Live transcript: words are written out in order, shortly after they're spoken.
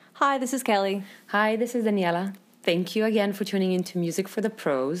Hi, this is Kelly. Hi, this is Daniela. Thank you again for tuning into Music for the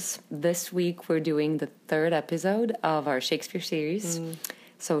Pros. This week we're doing the third episode of our Shakespeare series.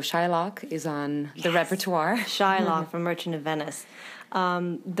 So Shylock is on the repertoire. Shylock from Merchant of Venice.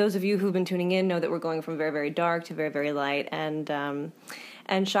 Those of you who've been tuning in know that we're going from very, very dark to very, very light. And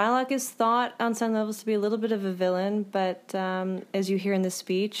Shylock is thought on some levels to be a little bit of a villain, but as you hear in the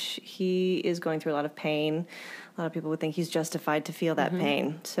speech, he is going through a lot of pain. A lot of people would think he's justified to feel that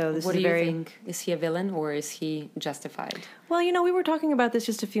pain. So this What is do you think? Is he a villain or is he justified? Well, you know, we were talking about this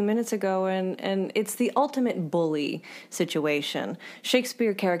just a few minutes ago, and it's the ultimate bully situation.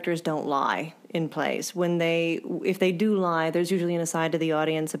 Shakespeare characters don't lie in plays. If they do lie, there's usually an aside to the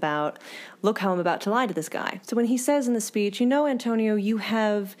audience about, look how I'm about to lie to this guy. So when he says in the speech, you know, Antonio, you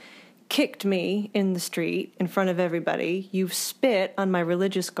have kicked me in the street in front of everybody. You've spit on my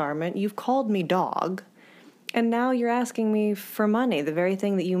religious garment. You've called me dog. And now you're asking me for money, the very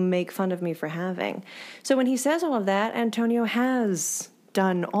thing that you make fun of me for having. So when he says all of that, Antonio has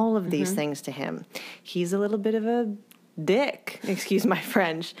done all of these things to him. He's a little bit of a dick, excuse my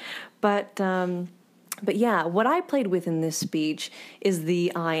French. But yeah, what I played with in this speech is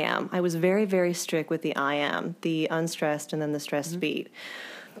the I am. I was very, very strict with the I am, the unstressed and then the stressed beat.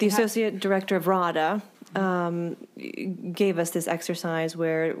 The associate director of RADA gave us this exercise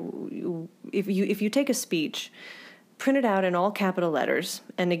where if you take a speech, print it out in all capital letters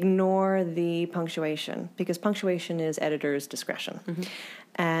and ignore the punctuation, because punctuation is editor's discretion.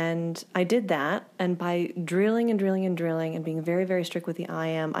 And I did that, and by drilling and drilling and drilling and being very, very strict with the I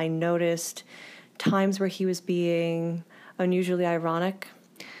am, I noticed times where he was being unusually ironic,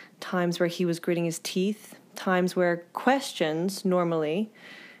 times where he was gritting his teeth, times where questions normally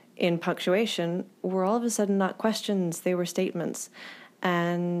in punctuation were all of a sudden not questions, they were statements.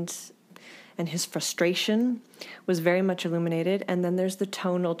 And his frustration was very much illuminated. And then there's the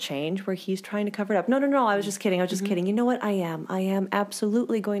tonal change where he's trying to cover it up. No, I was just kidding. You know what? I am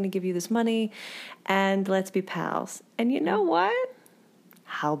absolutely going to give you this money, and let's be pals. And you know what?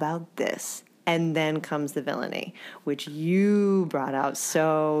 How about this? And then comes the villainy, which you brought out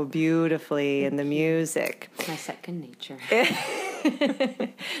so beautifully in the music. My second nature.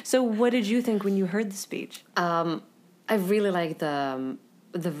 So what did you think when you heard the speech? I really liked the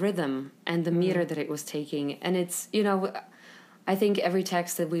rhythm and the meter that it was taking. And it's, you know, I think every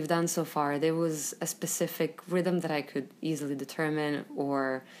text that we've done so far, there was a specific rhythm that I could easily determine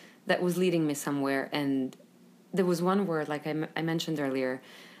or that was leading me somewhere. And there was one word, like I mentioned earlier,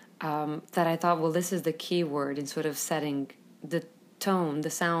 that I thought, well, this is the key word in sort of setting the tone, the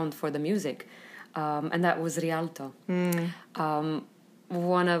sound for the music. And that was Rialto. For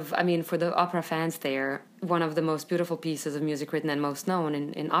the opera fans there, one of the most beautiful pieces of music written and most known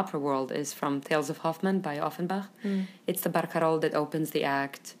in opera world is from Tales of Hoffmann by Offenbach. It's the barcarolle that opens the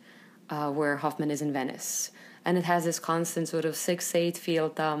act where Hoffmann is in Venice. And it has this constant sort of 6/8 feel,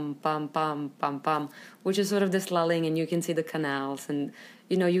 tam, pam, pam, pam, pam, which is sort of this lulling, and you can see the canals, and,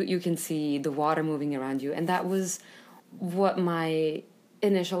 you know, you can see the water moving around you. And that was what my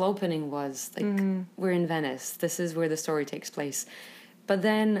initial opening was. Like, we're in Venice. This is where the story takes place. But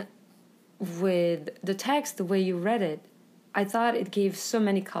then with the text, the way you read it, I thought it gave so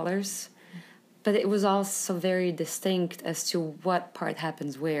many colors, but it was also very distinct as to what part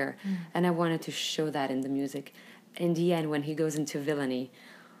happens where. And I wanted to show that in the music. In the end, when he goes into villainy,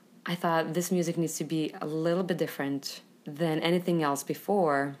 I thought this music needs to be a little bit different than anything else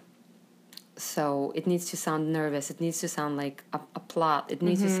before. So it needs to sound nervous. It needs to sound like a plot. It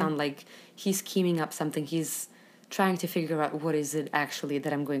needs to sound like he's scheming up something. He's trying to figure out what is it actually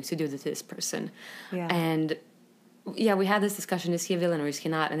that I'm going to do to this person. Yeah. And yeah, we had this discussion, is he a villain or is he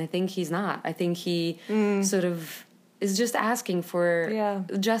not? And I think he's not. I think he sort of is just asking for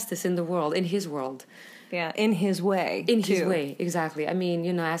justice in the world, in his world. Yeah, in his way. In his way, exactly. I mean,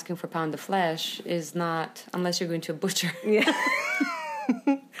 you know, asking for a pound of flesh is not, unless you're going to a butcher. Yeah.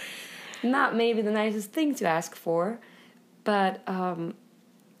 Not maybe the nicest thing to ask for, but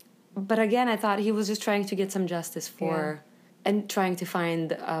again, I thought he was just trying to get some justice for, and trying to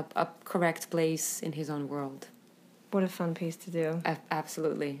find a correct place in his own world. What a fun piece to do.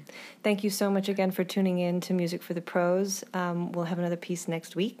 Absolutely. Thank you so much again for tuning in to Music for the Pros. We'll have another piece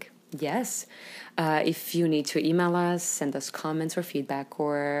next week. Yes. If you need to email us, send us comments or feedback,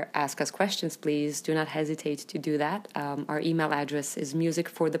 or ask us questions, please do not hesitate to do that. Our email address is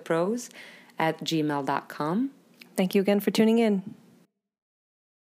musicforthepros@gmail.com. Thank you again for tuning in.